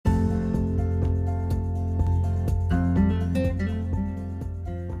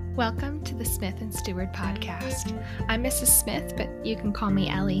Welcome to the Smith and Stewart podcast. I'm Mrs. Smith, but you can call me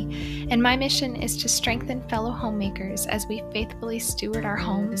Ellie, and my mission is to strengthen fellow homemakers as we faithfully steward our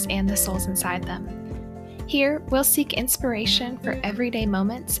homes and the souls inside them. Here, we'll seek inspiration for everyday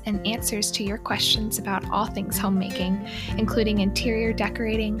moments and answers to your questions about all things homemaking, including interior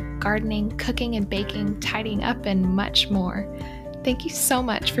decorating, gardening, cooking and baking, tidying up, and much more. Thank you so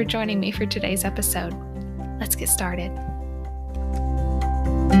much for joining me for today's episode. Let's get started.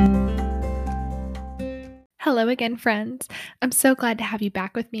 Hello again, friends. I'm so glad to have you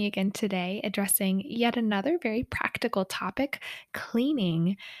back with me again today, addressing yet another very practical topic,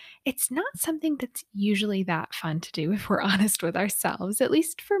 cleaning. It's not something that's usually that fun to do if we're honest with ourselves, at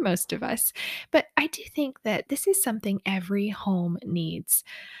least for most of us. But I do think that this is something every home needs.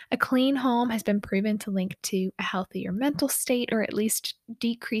 A clean home has been proven to link to a healthier mental state or at least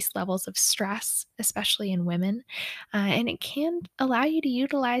decreased levels of stress, especially in women. And it can allow you to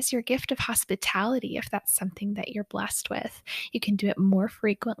utilize your gift of hospitality if that's something that you're blessed with. You can do it more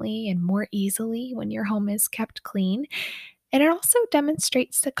frequently and more easily when your home is kept clean. And it also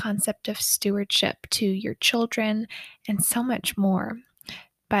demonstrates the concept of stewardship to your children and so much more.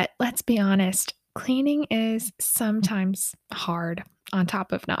 But let's be honest, cleaning is sometimes hard on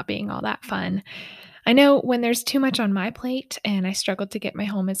top of not being all that fun. I know when there's too much on my plate and I struggle to get my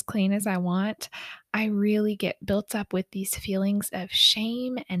home as clean as I want, I really get built up with these feelings of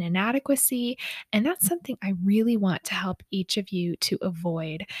shame and inadequacy. And that's something I really want to help each of you to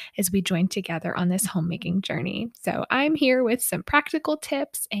avoid as we join together on this homemaking journey. So I'm here with some practical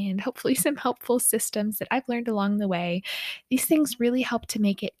tips and hopefully some helpful systems that I've learned along the way. These things really help to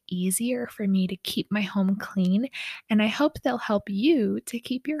make it easier for me to keep my home clean. And I hope they'll help you to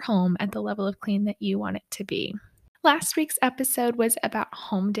keep your home at the level of clean that you want it to be. Last week's episode was about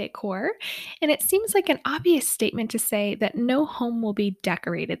home decor, and it seems like an obvious statement to say that no home will be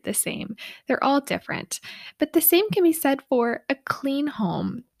decorated the same. They're all different. But the same can be said for a clean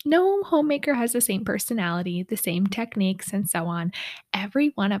home. No homemaker has the same personality, the same techniques, and so on.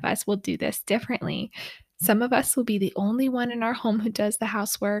 Every one of us will do this differently. Some of us will be the only one in our home who does the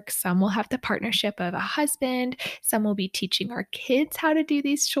housework. Some will have the partnership of a husband. Some will be teaching our kids how to do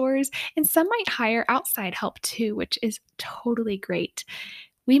these chores. And some might hire outside help too, which is totally great.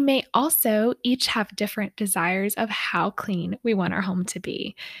 We may also each have different desires of how clean we want our home to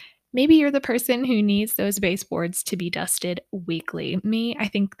be. Maybe you're the person who needs those baseboards to be dusted weekly. Me, I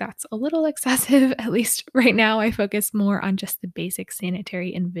think that's a little excessive. At least right now, I focus more on just the basic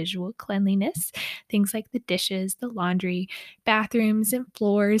sanitary and visual cleanliness, things like the dishes, the laundry, bathrooms, and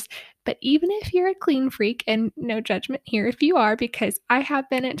floors. But even if you're a clean freak, and no judgment here if you are, because I have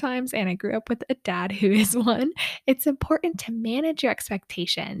been at times and I grew up with a dad who is one, it's important to manage your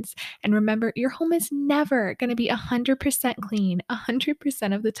expectations. And remember, your home is never going to be 100% clean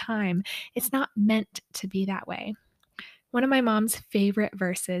 100% of the time. It's not meant to be that way. One of my mom's favorite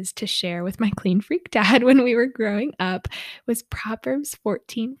verses to share with my clean freak dad when we were growing up was Proverbs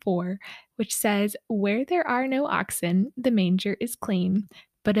 14:4, which says, "Where there are no oxen, the manger is clean,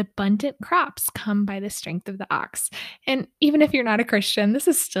 but abundant crops come by the strength of the ox." And even if you're not a Christian, this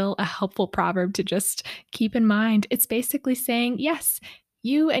is still a helpful proverb to just keep in mind. It's basically saying, yes,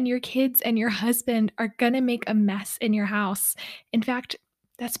 you and your kids and your husband are going to make a mess in your house. In fact,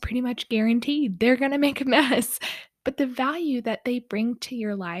 that's pretty much guaranteed. They're going to make a mess. But the value that they bring to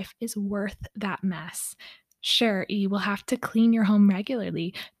your life is worth that mess. Sure, you will have to clean your home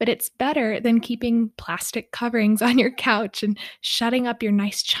regularly, but it's better than keeping plastic coverings on your couch and shutting up your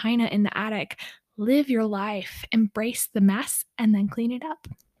nice china in the attic. Live your life, embrace the mess, and then clean it up.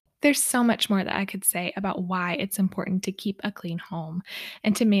 There's so much more that I could say about why it's important to keep a clean home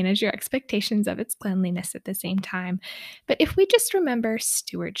and to manage your expectations of its cleanliness at the same time. But if we just remember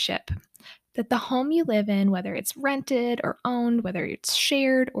stewardship, that the home you live in, whether it's rented or owned, whether it's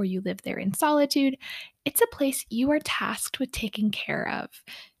shared or you live there in solitude, it's a place you are tasked with taking care of.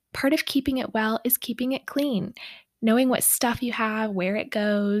 Part of keeping it well is keeping it clean. Knowing what stuff you have, where it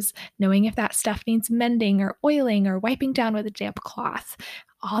goes, knowing if that stuff needs mending or oiling or wiping down with a damp cloth.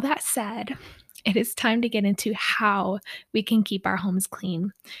 All that said, it is time to get into how we can keep our homes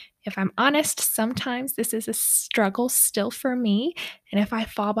clean. If I'm honest, sometimes this is a struggle still for me. And if I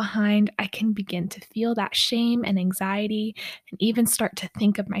fall behind, I can begin to feel that shame and anxiety and even start to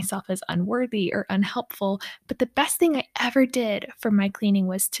think of myself as unworthy or unhelpful. But the best thing I ever did for my cleaning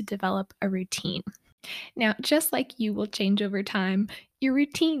was to develop a routine. Now, just like you will change over time, your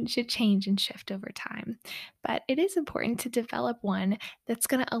routine should change and shift over time. But it is important to develop one that's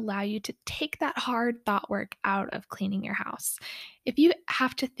going to allow you to take that hard thought work out of cleaning your house. If you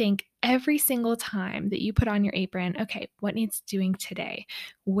have to think every single time that you put on your apron, okay, what needs doing today?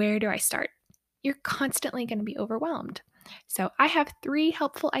 Where do I start? You're constantly going to be overwhelmed. So, I have three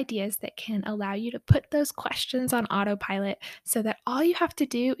helpful ideas that can allow you to put those questions on autopilot so that all you have to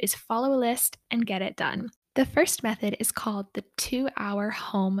do is follow a list and get it done. The first method is called the 2 hour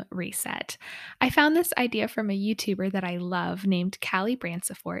home reset. I found this idea from a YouTuber that I love named Callie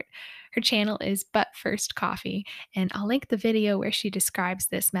Bransifort. Her channel is But First Coffee, and I'll link the video where she describes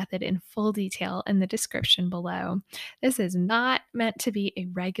this method in full detail in the description below. This is not meant to be a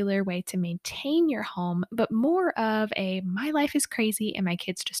regular way to maintain your home, but more of a my life is crazy and my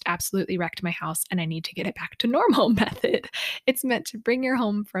kids just absolutely wrecked my house and I need to get it back to normal method. It's meant to bring your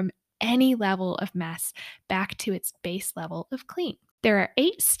home from any level of mess back to its base level of clean. There are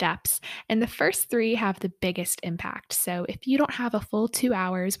 8 steps, and the first three have the biggest impact. So, if you don't have a full 2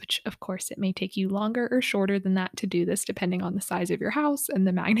 hours, which of course it may take you longer or shorter than that to do this, depending on the size of your house and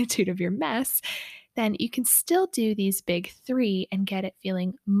the magnitude of your mess, then you can still do these big three and get it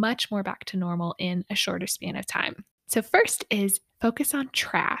feeling much more back to normal in a shorter span of time. So, first is focus on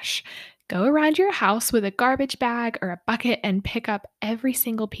trash. Go around your house with a garbage bag or a bucket and pick up every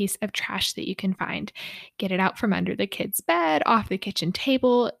single piece of trash that you can find. Get it out from under the kid's bed, off the kitchen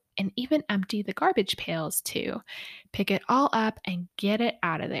table, and even empty the garbage pails too. Pick it all up and get it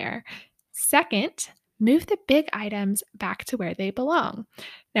out of there. Second, move the big items back to where they belong.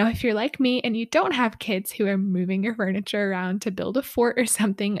 Now, if you're like me and you don't have kids who are moving your furniture around to build a fort or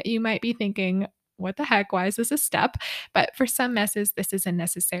something, you might be thinking, what the heck? Why is this a step? But for some messes, this is a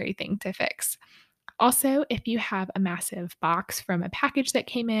necessary thing to fix. Also, if you have a massive box from a package that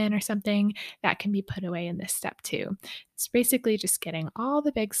came in or something, that can be put away in this step too. It's basically just getting all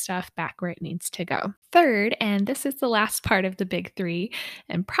the big stuff back where it needs to go. Third, and this is the last part of the big three,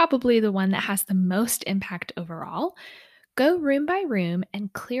 and probably the one that has the most impact overall. Go room by room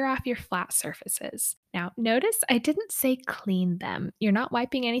and clear off your flat surfaces. Now, notice I didn't say clean them. You're not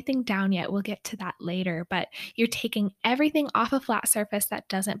wiping anything down yet. We'll get to that later, but you're taking everything off a flat surface that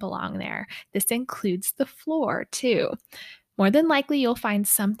doesn't belong there. This includes the floor, too. More than likely, you'll find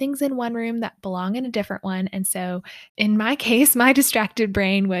some things in one room that belong in a different one. And so, in my case, my distracted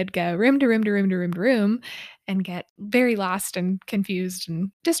brain would go room to room to room to room to room and get very lost and confused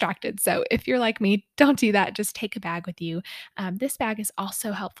and distracted. So, if you're like me, don't do that. Just take a bag with you. This bag is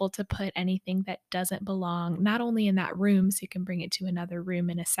also helpful to put anything that doesn't belong, not only in that room, so you can bring it to another room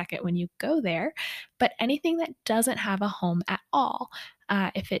in a second when you go there, but anything that doesn't have a home at all.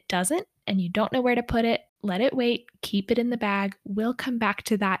 If it doesn't and you don't know where to put it, let it wait, keep it in the bag. We'll come back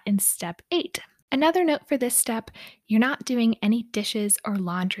to that in step 8. Another note for this step, you're not doing any dishes or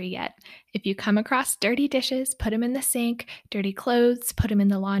laundry yet. If you come across dirty dishes, put them in the sink, dirty clothes, put them in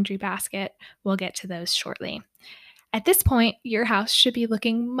the laundry basket. We'll get to those shortly. At this point, your house should be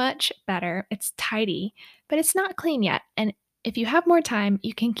looking much better. It's tidy, but it's not clean yet. And if you have more time,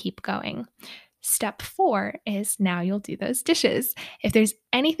 you can keep going. Step 4 is now you'll do those dishes. If there's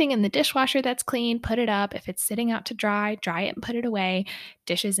anything in the dishwasher that's clean, put it up. If it's sitting out to dry, dry it and put it away.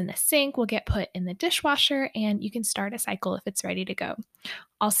 Dishes in the sink will get put in the dishwasher, and you can start a cycle if it's ready to go.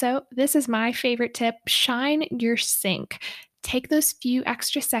 Also, this is my favorite tip, shine your sink. Take those few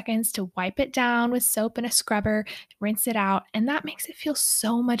extra seconds to wipe it down with soap and a scrubber, rinse it out, and that makes it feel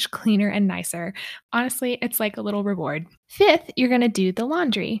so much cleaner and nicer. Honestly, it's like a little reward. Fifth, you're going to do the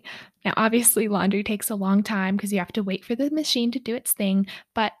laundry. Now, obviously, laundry takes a long time because you have to wait for the machine to do its thing.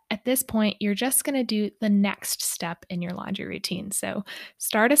 But at this point, you're just going to do the next step in your laundry routine. So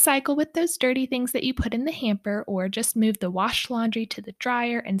start a cycle with those dirty things that you put in the hamper, or just move the washed laundry to the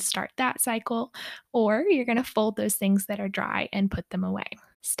dryer and start that cycle. Or you're going to fold those things that are dry and put them away.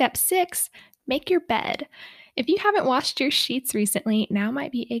 Step 6, make your bed. If you haven't washed your sheets recently, now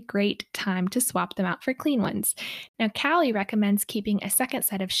might be a great time to swap them out for clean ones. Now, Callie recommends keeping a second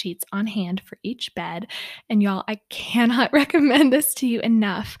set of sheets on hand for each bed. And y'all, I cannot recommend this to you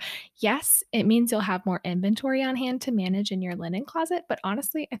enough. Yes, it means you'll have more inventory on hand to manage in your linen closet, but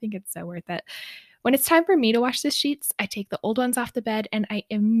honestly, I think it's so worth it. When it's time for me to wash the sheets, I take the old ones off the bed and I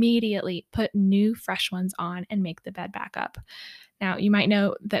immediately put new, fresh ones on and make the bed back up. Now, you might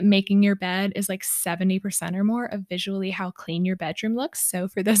know that making your bed is like 70% or more of visually how clean your bedroom looks. So,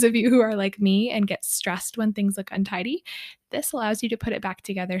 for those of you who are like me and get stressed when things look untidy, this allows you to put it back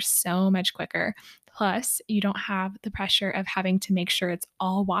together so much quicker. Plus, you don't have the pressure of having to make sure it's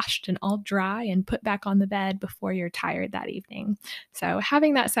all washed and all dry and put back on the bed before you're tired that evening. So,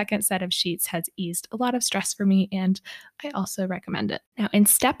 having that second set of sheets has eased a lot of stress for me, and I also recommend it. Now, in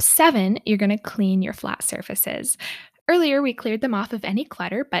step 7, you're going to clean your flat surfaces. Earlier, we cleared them off of any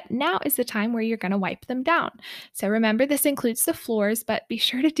clutter, but now is the time where you're going to wipe them down. So remember, this includes the floors, but be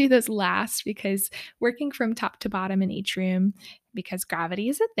sure to do those last because working from top to bottom in each room, because gravity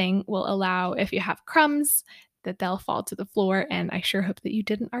is a thing, will allow, if you have crumbs, that they'll fall to the floor. And I sure hope that you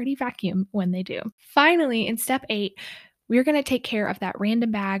didn't already vacuum when they do. Finally, in step 8, we're going to take care of that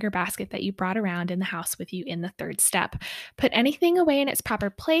random bag or basket that you brought around in the house with you in the third step. Put anything away in its proper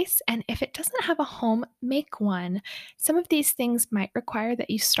place, and if it doesn't have a home, make one. Some of these things might require that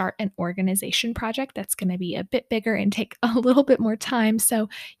you start an organization project that's going to be a bit bigger and take a little bit more time. So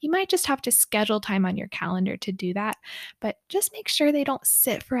you might just have to schedule time on your calendar to do that. But just make sure they don't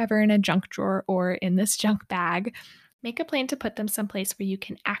sit forever in a junk drawer or in this junk bag. Make a plan to put them someplace where you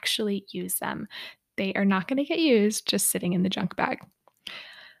can actually use them. They are not going to get used just sitting in the junk bag.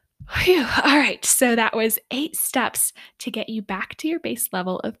 Phew. All right. So that was 8 steps to get you back to your base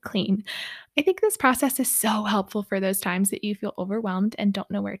level of clean. I think this process is so helpful for those times that you feel overwhelmed and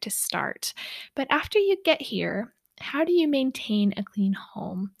don't know where to start. But after you get here, how do you maintain a clean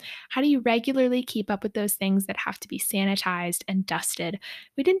home? How do you regularly keep up with those things that have to be sanitized and dusted?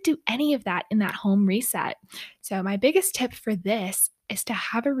 We didn't do any of that in that home reset. So, my biggest tip for this is to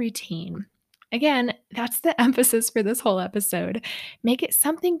have a routine. Again, that's the emphasis for this whole episode. Make it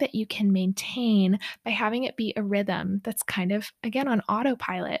something that you can maintain by having it be a rhythm that's kind of, again, on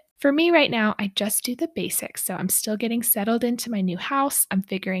autopilot. For me right now, I just do the basics. So I'm still getting settled into my new house. I'm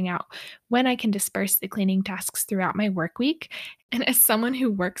figuring out when I can disperse the cleaning tasks throughout my work week. And as someone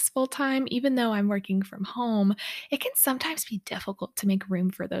who works full time, even though I'm working from home, it can sometimes be difficult to make room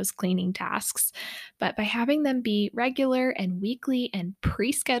for those cleaning tasks. But by having them be regular and weekly and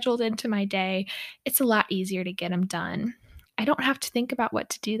pre scheduled into my day, it's a lot easier to get them done. I don't have to think about what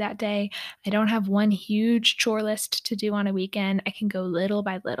to do that day. I don't have one huge chore list to do on a weekend. I can go little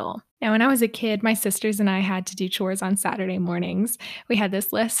by little. Now, when I was a kid, my sisters and I had to do chores on Saturday mornings. We had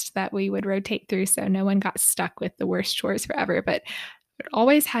this list that we would rotate through so no one got stuck with the worst chores forever. But it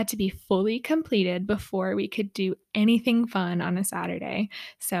always had to be fully completed before we could do anything fun on a Saturday.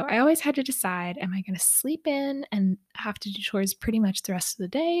 So I always had to decide, am I going to sleep in and have to do chores pretty much the rest of the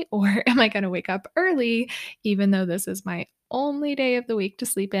day? Or am I going to wake up early, even though this is my only day of the week to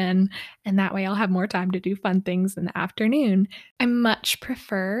sleep in? And that way I'll have more time to do fun things in the afternoon. I much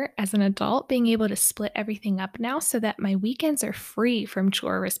prefer, as an adult, being able to split everything up now so that my weekends are free from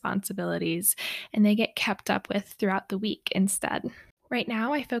chore responsibilities and they get kept up with throughout the week instead. Right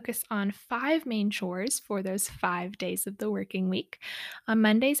now, I focus on 5 main chores for those 5 days of the working week. On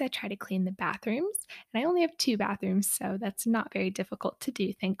Mondays, I try to clean the bathrooms, and I only have 2 bathrooms, so that's not very difficult to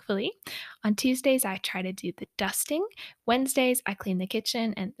do, thankfully. On Tuesdays, I try to do the dusting. Wednesdays, I clean the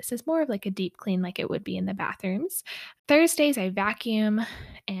kitchen, and this is more of like a deep clean, like it would be in the bathrooms. Thursdays, I vacuum,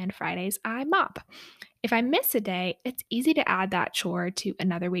 and Fridays, I mop. If I miss a day, it's easy to add that chore to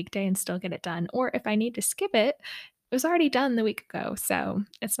another weekday and still get it done. Or if I need to skip it, it was already done the week ago, so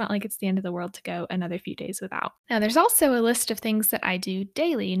it's not like it's the end of the world to go another few days without. Now, there's also a list of things that I do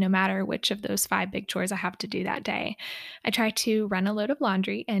daily, no matter which of those 5 big chores I have to do that day. I try to run a load of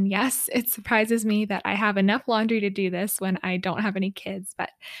laundry, and yes, it surprises me that I have enough laundry to do this when I don't have any kids, but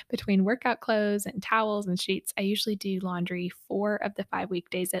between workout clothes and towels and sheets, I usually do laundry 4 of the 5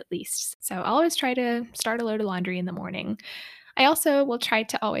 weekdays at least. So I'll always try to start a load of laundry in the morning. I also will try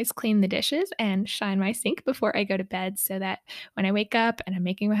to always clean the dishes and shine my sink before I go to bed so that when I wake up and I'm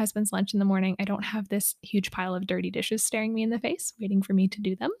making my husband's lunch in the morning, I don't have this huge pile of dirty dishes staring me in the face, waiting for me to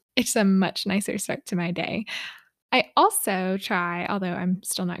do them. It's a much nicer start to my day. I also try, although I'm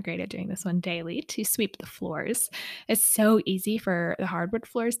still not great at doing this one daily, to sweep the floors. It's so easy for the hardwood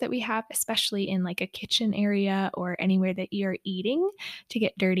floors that we have, especially in like a kitchen area or anywhere that you're eating, to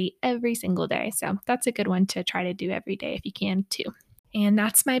get dirty every single day. So that's a good one to try to do every day if you can too. And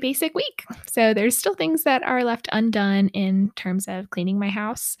that's my basic week. So there's still things that are left undone in terms of cleaning my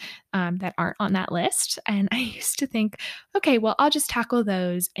house that aren't on that list. And I used to think, okay, well, I'll just tackle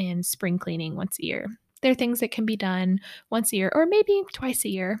those in spring cleaning once a year. They're things that can be done once a year or maybe twice a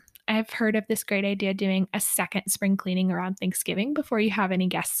year. I've heard of this great idea doing a second spring cleaning around Thanksgiving before you have any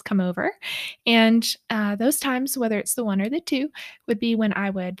guests come over. And those times, whether it's the one or the two, would be when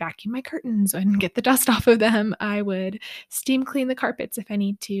I would vacuum my curtains and get the dust off of them. I would steam clean the carpets if I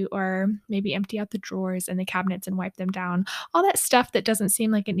need to, or maybe empty out the drawers and the cabinets and wipe them down. All that stuff that doesn't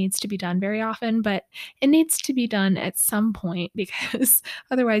seem like it needs to be done very often, but it needs to be done at some point because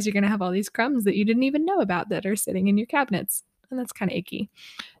otherwise you're going to have all these crumbs that you didn't even know about that are sitting in your cabinets. And that's kind of icky.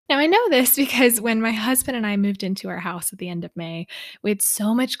 Now, I know this because when my husband and I moved into our house at the end of May, we had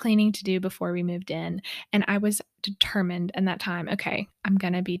so much cleaning to do before we moved in. And I was determined in that time, okay, I'm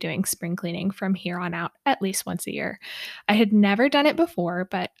going to be doing spring cleaning from here on out at least once a year. I had never done it before,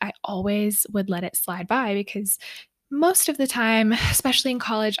 but I always would let it slide by because most of the time, especially in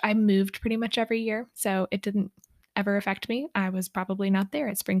college, I moved pretty much every year. So it didn't ever affect me. I was probably not there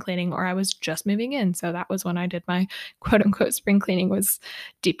at spring cleaning or I was just moving in. So that was when I did my quote unquote spring cleaning was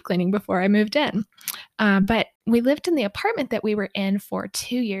deep cleaning before I moved in. But we lived in the apartment that we were in for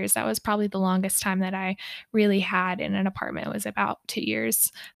 2 years. That was probably the longest time that I really had in an apartment. It was about 2 years.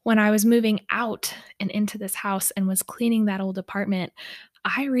 When I was moving out and into this house and was cleaning that old apartment,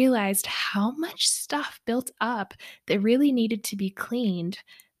 I realized how much stuff built up that really needed to be cleaned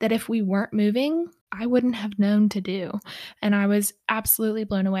that if we weren't moving, I wouldn't have known to do. And I was absolutely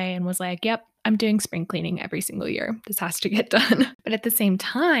blown away and was like, yep, I'm doing spring cleaning every single year. This has to get done. But at the same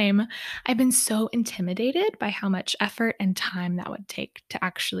time, I've been so intimidated by how much effort and time that would take to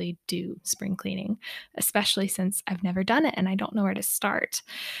actually do spring cleaning, especially since I've never done it and I don't know where to start.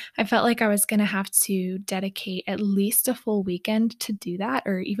 I felt like I was going to have to dedicate at least a full weekend to do that,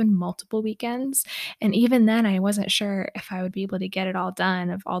 or even multiple weekends. And even then, I wasn't sure if I would be able to get it all done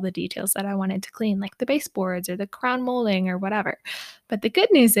of all the details that I wanted to clean, like the baseboards or the crown molding or whatever. But the good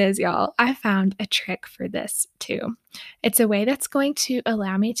news is, y'all, I found a trick for this too. It's a way that's going to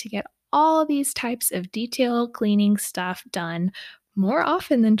allow me to get all these types of detail cleaning stuff done more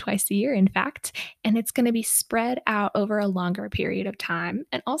often than twice a year, in fact, and it's going to be spread out over a longer period of time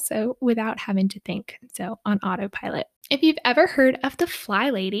and also without having to think. So on autopilot. If you've ever heard of the Fly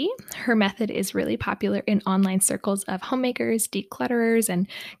Lady, her method is really popular in online circles of homemakers, declutterers, and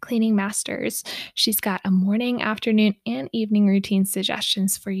cleaning masters. She's got a morning, afternoon, and evening routine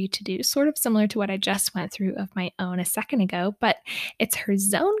suggestions for you to do, sort of similar to what I just went through of my own a second ago, but it's her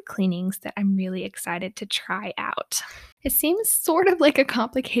zone cleanings that I'm really excited to try out. It seems sort of like a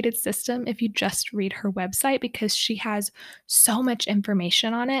complicated system if you just read her website because she has so much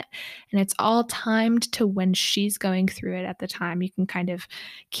information on it and it's all timed to when she's going through it at the time. You can kind of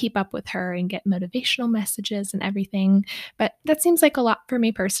keep up with her and get motivational messages and everything. But that seems like a lot for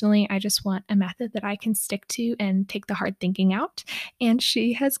me personally. I just want a method that I can stick to and take the hard thinking out. And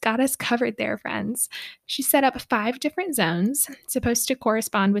she has got us covered there, friends. She set up 5 different zones, supposed to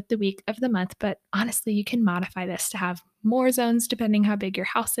correspond with the week of the month, but honestly, you can modify this to have more zones depending how big your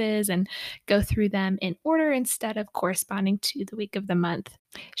house is and go through them in order instead of corresponding to the week of the month.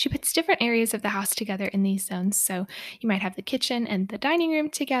 She puts different areas of the house together in these zones. So you might have the kitchen and the dining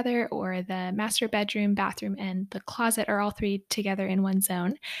room together, or the master bedroom, bathroom, and the closet are all 3 together in one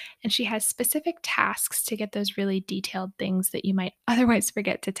zone. And she has specific tasks to get those really detailed things that you might otherwise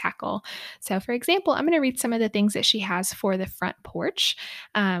forget to tackle. So, for example, I'm going to read some of the things that she has for the front porch,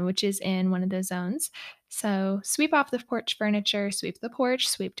 which is in one of the zones. So, sweep off the porch furniture, sweep the porch,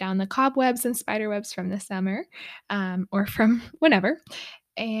 sweep down the cobwebs and spider webs from the summer or from whenever,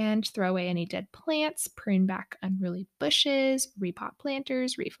 and throw away any dead plants, prune back unruly bushes, repot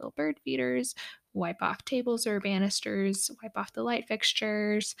planters, refill bird feeders, wipe off tables or banisters, wipe off the light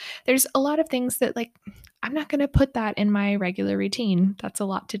fixtures. There's a lot of things that, like, I'm not going to put that in my regular routine. That's a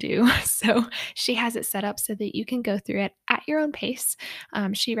lot to do. So she has it set up so that you can go through it at your own pace.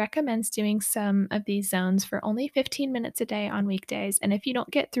 She recommends doing some of these zones for only 15 minutes a day on weekdays. And if you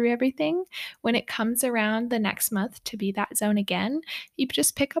don't get through everything, when it comes around the next month to be that zone again, you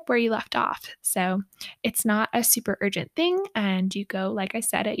just pick up where you left off. So it's not a super urgent thing. And you go, like I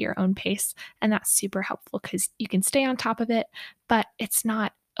said, at your own pace. And that's super helpful because you can stay on top of it, but it's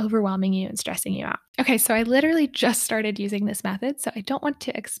not overwhelming you and stressing you out. Okay, so I literally just started using this method, so I don't want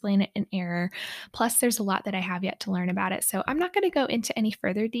to explain it in error. Plus, there's a lot that I have yet to learn about it, so I'm not going to go into any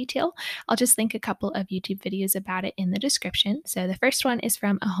further detail. I'll just link a couple of YouTube videos about it in the description. So the first one is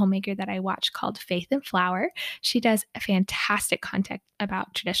from a homemaker that I watch called Faith and Flower. She does a fantastic content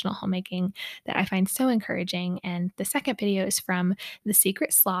about traditional homemaking that I find so encouraging. And the second video is from The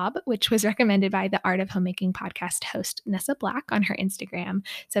Secret Slob, which was recommended by the Art of Homemaking podcast host Nessa Black on her Instagram.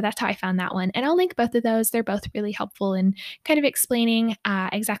 So that's how I found that one. And I'll link both of those. They're both really helpful in kind of explaining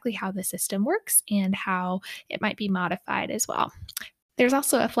exactly how the system works and how it might be modified as well. There's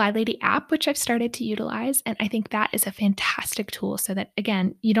also a Fly Lady app, which I've started to utilize, and I think that is a fantastic tool so that,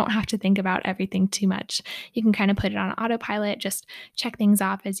 again, you don't have to think about everything too much. You can kind of put it on autopilot, just check things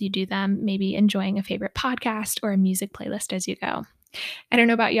off as you do them, maybe enjoying a favorite podcast or a music playlist as you go. I don't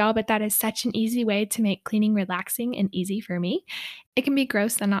know about y'all, but that is such an easy way to make cleaning relaxing and easy for me. It can be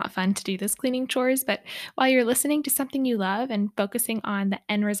gross and not fun to do those cleaning chores, but while you're listening to something you love and focusing on the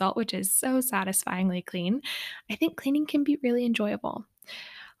end result, which is so satisfyingly clean, I think cleaning can be really enjoyable.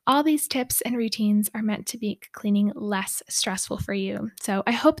 All these tips and routines are meant to make cleaning less stressful for you. So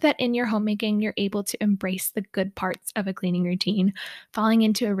I hope that in your homemaking, you're able to embrace the good parts of a cleaning routine, falling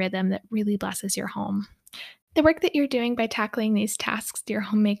into a rhythm that really blesses your home. The work that you're doing by tackling these tasks, dear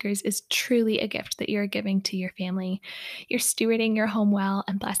homemakers, is truly a gift that you're giving to your family. You're stewarding your home well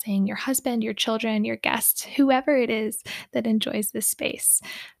and blessing your husband, your children, your guests, whoever it is that enjoys this space.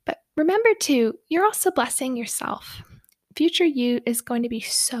 But remember, too, you're also blessing yourself. Future you is going to be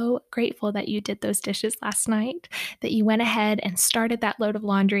so grateful that you did those dishes last night, that you went ahead and started that load of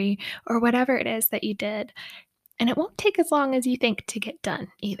laundry, or whatever it is that you did. And it won't take as long as you think to get done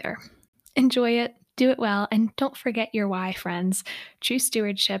either. Enjoy it, do it well, and don't forget your why, friends. True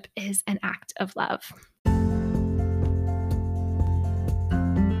stewardship is an act of love.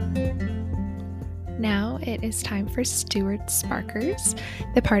 Now it is time for Steward Sparkers,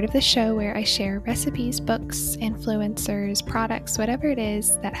 the part of the show where I share recipes, books, influencers, products, whatever it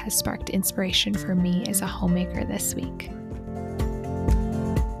is that has sparked inspiration for me as a homemaker this week.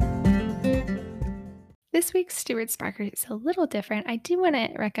 This week's Steward Sparker is a little different. I do want to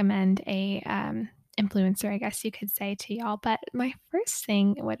recommend a influencer, I guess you could say, to y'all. But my first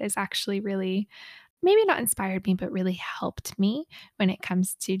thing, what is actually really maybe not inspired me, but really helped me when it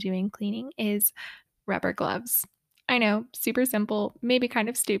comes to doing cleaning is rubber gloves. I know, super simple, maybe kind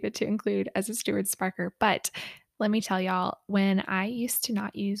of stupid to include as a Steward Sparker, but let me tell y'all, when I used to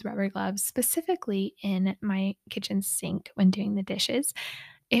not use rubber gloves, specifically in my kitchen sink when doing the dishes,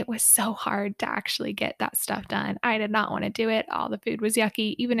 it was so hard to actually get that stuff done. I did not want to do it. All the food was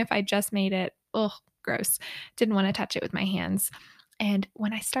yucky. Even if I just made it, ugh, gross. Didn't want to touch it with my hands. And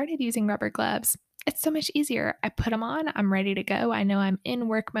when I started using rubber gloves, it's so much easier. I put them on, I'm ready to go. I know I'm in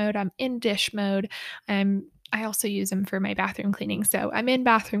work mode, I'm in dish mode. I also use them for my bathroom cleaning. So I'm in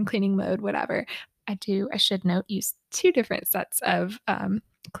bathroom cleaning mode, whatever. I should note, use two different sets of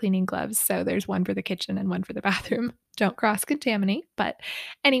cleaning gloves. So there's one for the kitchen and one for the bathroom. Don't cross contaminate. But,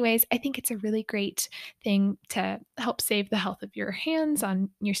 anyways, I think it's a really great thing to help save the health of your hands on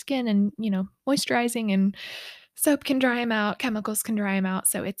your skin and, moisturizing, and soap can dry them out, chemicals can dry them out.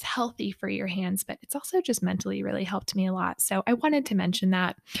 So it's healthy for your hands, but it's also just mentally really helped me a lot. So I wanted to mention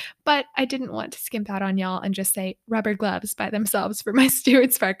that, but I didn't want to skimp out on y'all and just say rubber gloves by themselves for my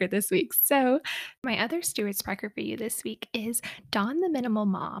Steward Sparker this week. So my other Steward Sparker for you this week is Dawn the Minimal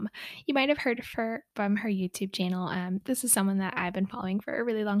Mom. You might have heard of her from her YouTube channel. This is someone that I've been following for a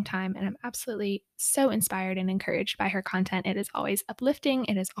really long time, and I'm absolutely so inspired and encouraged by her content. It is always uplifting,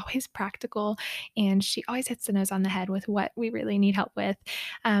 it is always practical, and she always hits the nose on the head with what we really need help with.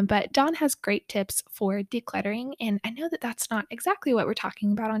 But Dawn has great tips for decluttering, and I know that that's not exactly what we're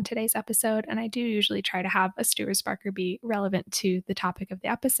talking about on today's episode, and I do usually try to have a Steward Sparker be relevant to the topic of the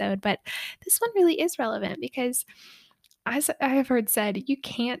episode, but this one really is relevant because, as I have heard said, you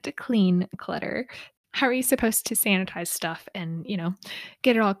can't clean clutter. How are you supposed to sanitize stuff and,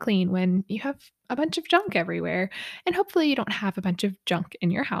 get it all clean when you have a bunch of junk everywhere? And hopefully you don't have a bunch of junk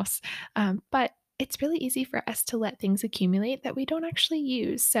in your house. But it's really easy for us to let things accumulate that we don't actually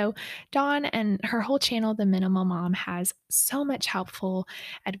use. So Dawn and her whole channel, The Minimal Mom, has so much helpful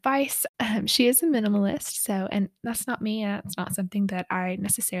advice. She is a minimalist, and that's not me, and that's not something that I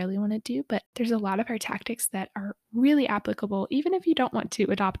necessarily want to do, but there's a lot of her tactics that are really applicable, even if you don't want to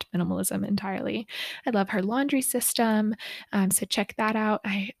adopt minimalism entirely. I love her laundry system, so check that out.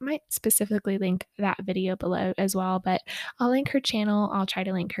 I might specifically link that video below as well, but I'll link her channel. I'll try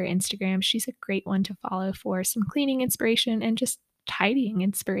to link her Instagram. She's a great one to follow for some cleaning inspiration and just tidying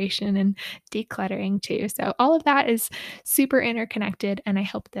inspiration and decluttering too. So all of that is super interconnected, and I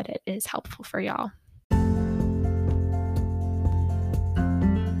hope that it is helpful for y'all.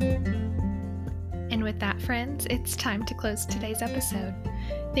 And with that, friends, it's time to close today's episode.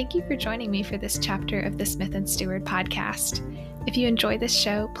 Thank you for joining me for this chapter of the Smith and Steward podcast. If you enjoy this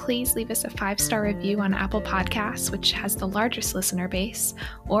show, please leave us a 5-star review on Apple Podcasts, which has the largest listener base,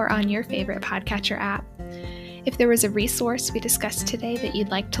 or on your favorite podcatcher app. If there was a resource we discussed today that you'd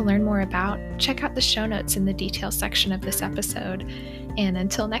like to learn more about, check out the show notes in the details section of this episode. And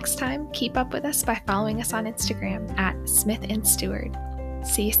until next time, keep up with us by following us on Instagram at Smith and Steward.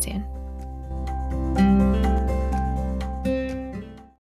 See you soon.